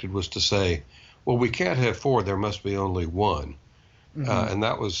rejected was to say, well, we can't have four, there must be only one. Mm-hmm. And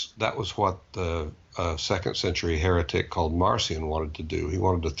that was what the second century heretic called Marcion wanted to do. He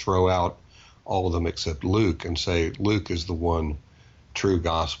wanted to throw out all of them except Luke and say Luke is the one true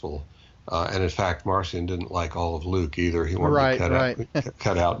gospel. And in fact, Marcion didn't like all of Luke either. He wanted to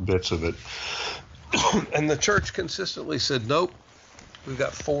cut out bits of it. And the church consistently said, nope, we've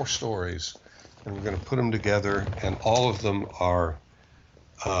got four stories, and we're going to put them together, and all of them are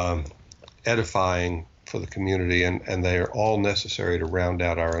edifying for the community, and they are all necessary to round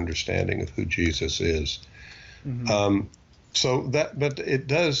out our understanding of who Jesus is. Mm-hmm. But it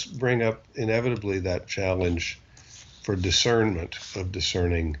does bring up inevitably that challenge for discernment, of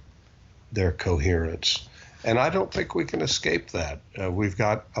discerning their coherence. And I don't think we can escape that. We've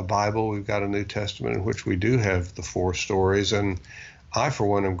got a Bible, we've got a New Testament in which we do have the four stories, and I, for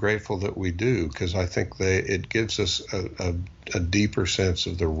one, am grateful that we do, because I think it gives us a deeper sense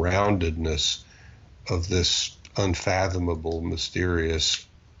of the roundedness of this unfathomable, mysterious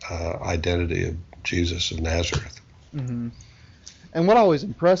identity of Jesus of Nazareth. Mm-hmm. And what always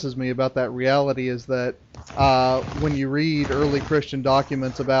impresses me about that reality is that when you read early Christian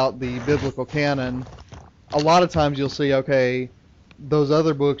documents about the biblical canon, a lot of times you'll see, okay, those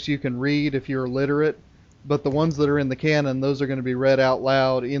other books you can read if you're literate, but the ones that are in the canon, those are going to be read out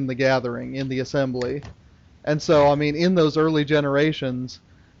loud in the gathering, in the assembly. And so, I mean, in those early generations,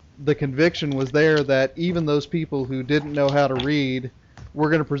 the conviction was there that even those people who didn't know how to read, we're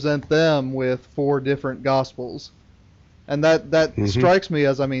going to present them with four different gospels. And that mm-hmm. strikes me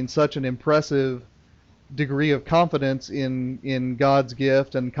as, such an impressive degree of confidence in God's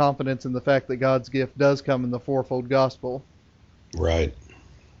gift, and confidence in the fact that God's gift does come in the fourfold gospel. Right.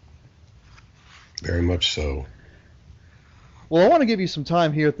 Very much so. Well, I want to give you some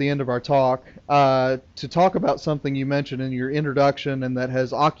time here at the end of our talk to talk about something you mentioned in your introduction and that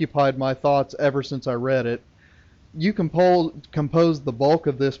has occupied my thoughts ever since I read it. You composed the bulk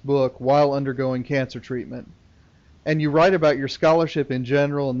of this book while undergoing cancer treatment. And you write about your scholarship in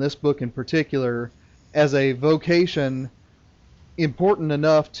general, and this book in particular, as a vocation important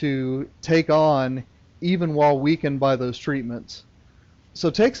enough to take on even while weakened by those treatments.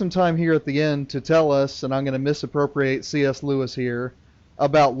 So take some time here at the end to tell us, and I'm going to misappropriate C.S. Lewis here,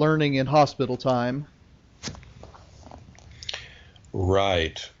 about learning in hospital time.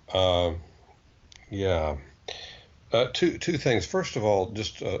 Right. Yeah. Two things. First of all,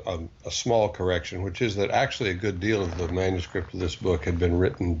 just a small correction, which is that actually a good deal of the manuscript of this book had been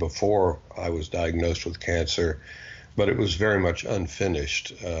written before I was diagnosed with cancer, but it was very much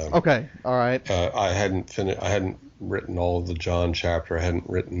unfinished. Okay. All right. I hadn't written all of the John chapter. I hadn't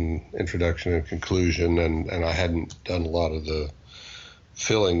written introduction and conclusion, and I hadn't done a lot of the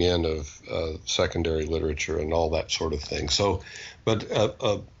filling in of secondary literature and all that sort of thing. So, but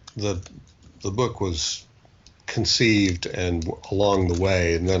the book was conceived and along the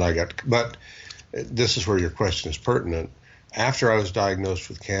way, and then but this is where your question is pertinent. after I was diagnosed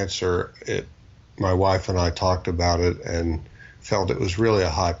with cancer, my wife and I talked about it and felt it was really a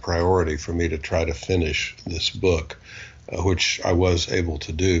high priority for me to try to finish this book, which I was able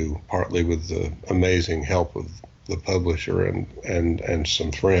to do, partly with the amazing help of the publisher and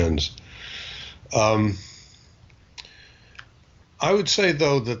some friends. I would say,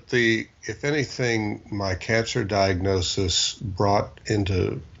 though, that if anything, my cancer diagnosis brought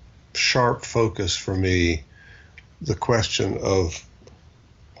into sharp focus for me the question of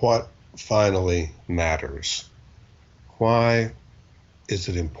what finally matters. Why is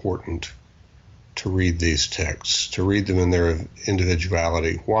it important to read these texts, to read them in their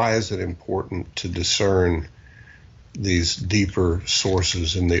individuality? Why is it important to discern these deeper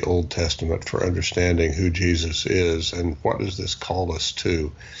sources in the Old Testament for understanding who Jesus is, and what does this call us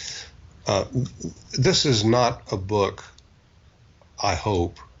to? This is not a book, I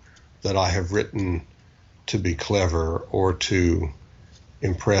hope, that I have written to be clever or to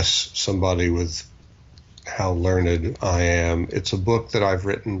impress somebody with how learned I am. It's a book that I've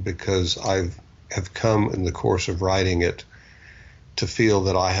written because I have come in the course of writing it to feel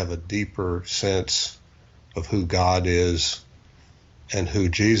that I have a deeper sense of who God is and who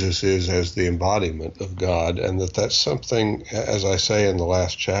Jesus is as the embodiment of God, and that's something, as I say in the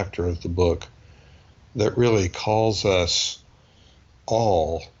last chapter of the book, that really calls us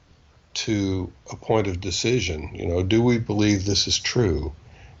all to a point of decision. Do we believe this is true?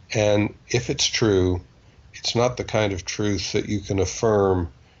 And if it's true, it's not the kind of truth that you can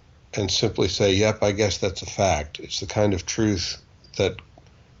affirm and simply say, yep, I guess that's a fact. It's the kind of truth that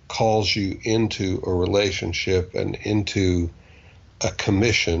calls you into a relationship and into a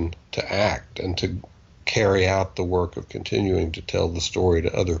commission to act and to carry out the work of continuing to tell the story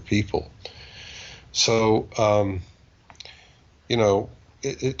to other people. So,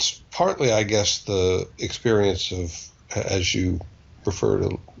 it's partly, I guess, the experience of, as you refer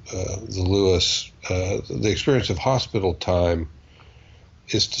to the Lewis, the experience of hospital time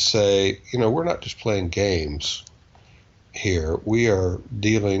is to say, we're not just playing games here. We are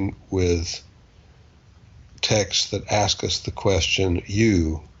dealing with texts that ask us the question,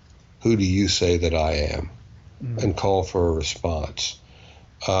 who do you say that I am? And call for a response.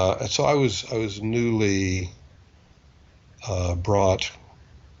 And so I was newly brought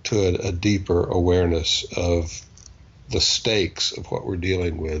to a deeper awareness of the stakes of what we're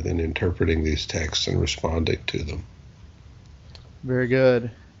dealing with in interpreting these texts and responding to them. Very good.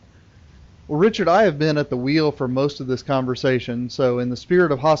 Well, Richard, I have been at the wheel for most of this conversation, so in the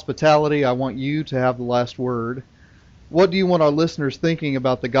spirit of hospitality, I want you to have the last word. What do you want our listeners thinking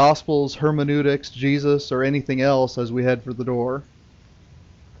about the Gospels, hermeneutics, Jesus, or anything else as we head for the door?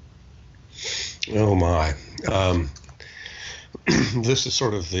 Oh, my. This is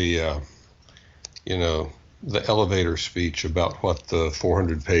sort of the elevator speech about what the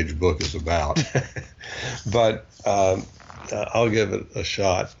 400-page book is about. But I'll give it a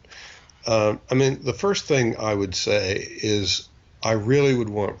shot. The first thing I would say is I really would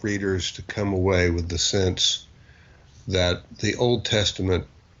want readers to come away with the sense that the Old Testament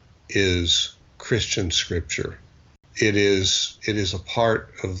is Christian scripture. It is a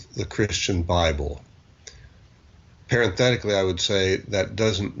part of the Christian Bible. Parenthetically, I would say that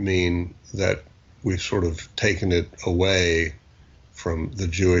doesn't mean that we've sort of taken it away from the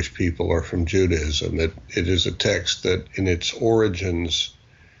Jewish people or from Judaism. It is a text that in its origins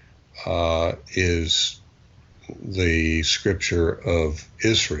is the scripture of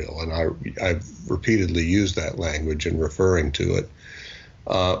Israel, and I've repeatedly used that language in referring to it.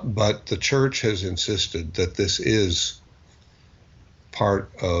 But the church has insisted that this is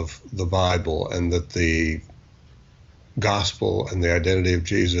part of the Bible and that the gospel and the identity of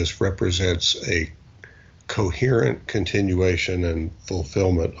Jesus represents a coherent continuation and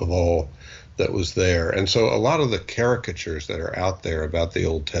fulfillment of all that was there. And so a lot of the caricatures that are out there about the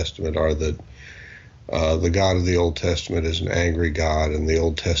Old Testament are that the God of the Old Testament is an angry God, and the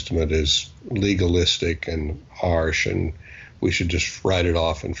Old Testament is legalistic and harsh, and we should just write it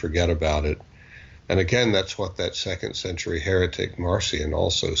off and forget about it. And again, that's what that 2nd century heretic Marcion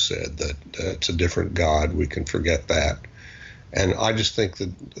also said, that it's a different God, we can forget that. And I just think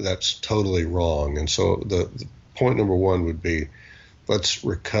that that's totally wrong. And so the point number one would be, let's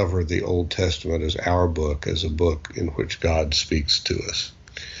recover the Old Testament as our book, as a book in which God speaks to us.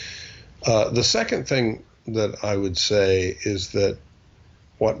 The second thing that I would say is that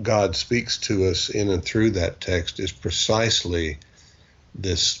what God speaks to us in and through that text is precisely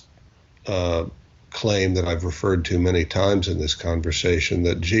this claim that I've referred to many times in this conversation,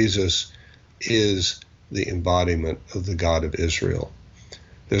 that Jesus is the embodiment of the God of Israel.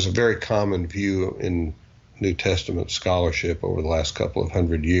 There's a very common view in New Testament scholarship over the last couple of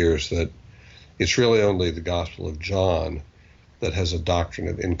hundred years that it's really only the Gospel of John that has a doctrine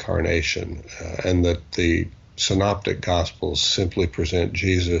of incarnation, and that the synoptic Gospels simply present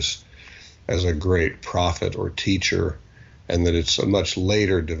Jesus as a great prophet or teacher, and that it's a much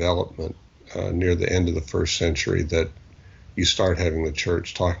later development near the end of the first century that you start having the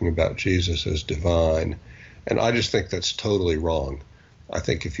church talking about Jesus as divine. And I just think that's totally wrong. I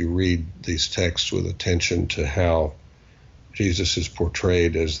think if you read these texts with attention to how Jesus is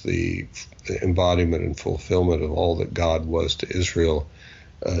portrayed as the embodiment and fulfillment of all that God was to Israel,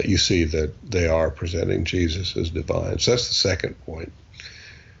 you see that they are presenting Jesus as divine. So that's the second point.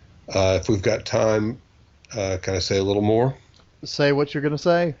 If we've got time, can I say a little more? Say what you're going to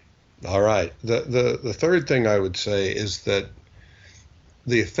say. All right. The third thing I would say is that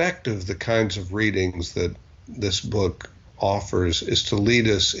the effect of the kinds of readings that this book offers is to lead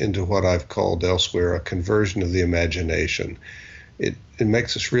us into what I've called elsewhere a conversion of the imagination. It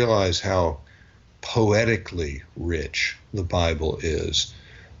makes us realize how poetically rich the Bible is,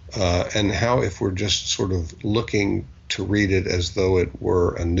 and how if we're just sort of looking to read it as though it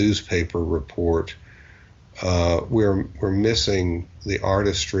were a newspaper report, we're missing the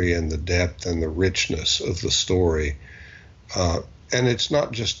artistry and the depth and the richness of the story. And it's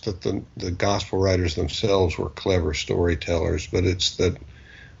not just that the gospel writers themselves were clever storytellers, but it's that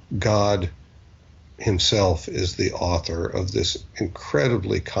God himself is the author of this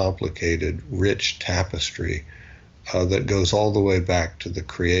incredibly complicated, rich tapestry that goes all the way back to the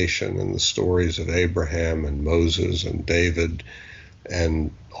creation and the stories of Abraham and Moses and David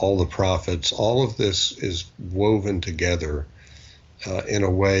and all the prophets. All of this is woven together in a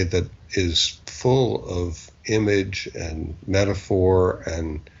way that is full of image and metaphor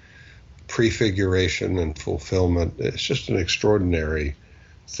and prefiguration and fulfillment. It's just an extraordinary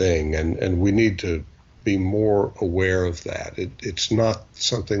thing, and we need to be more aware of that. It's not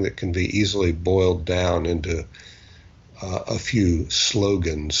something that can be easily boiled down into a few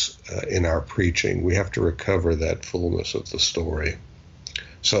slogans in our preaching. We have to recover that fullness of the story.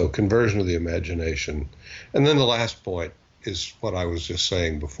 So, conversion of the imagination. And then the last point is what I was just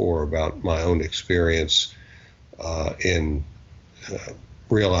saying before about my own experience in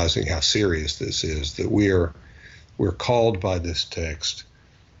realizing how serious this is, that we're called by this text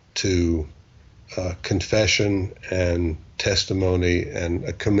to confession and testimony and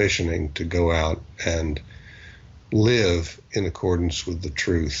a commissioning to go out and live in accordance with the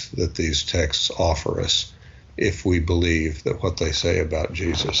truth that these texts offer us, if we believe that what they say about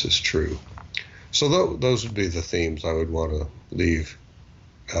Jesus is true. So those would be the themes I would want to leave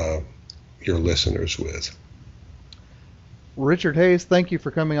your listeners with. Richard Hays, thank you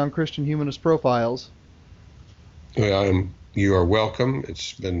for coming on Christian Humanist Profiles. You are welcome.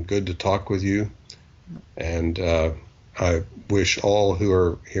 It's been good to talk with you. And I wish all who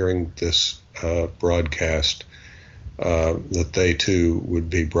are hearing this broadcast that they too would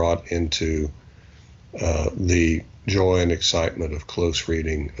be brought into the joy and excitement of close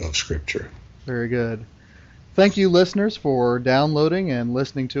reading of Scripture. Very good. Thank you, listeners, for downloading and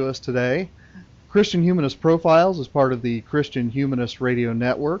listening to us today. Christian Humanist Profiles is part of the Christian Humanist Radio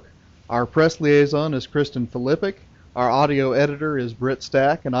Network. Our press liaison is Kristen Filippic. Our audio editor is Britt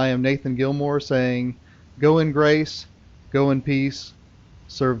Stack, and I am Nathan Gilmore saying, go in grace, go in peace,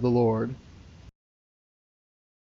 serve the Lord.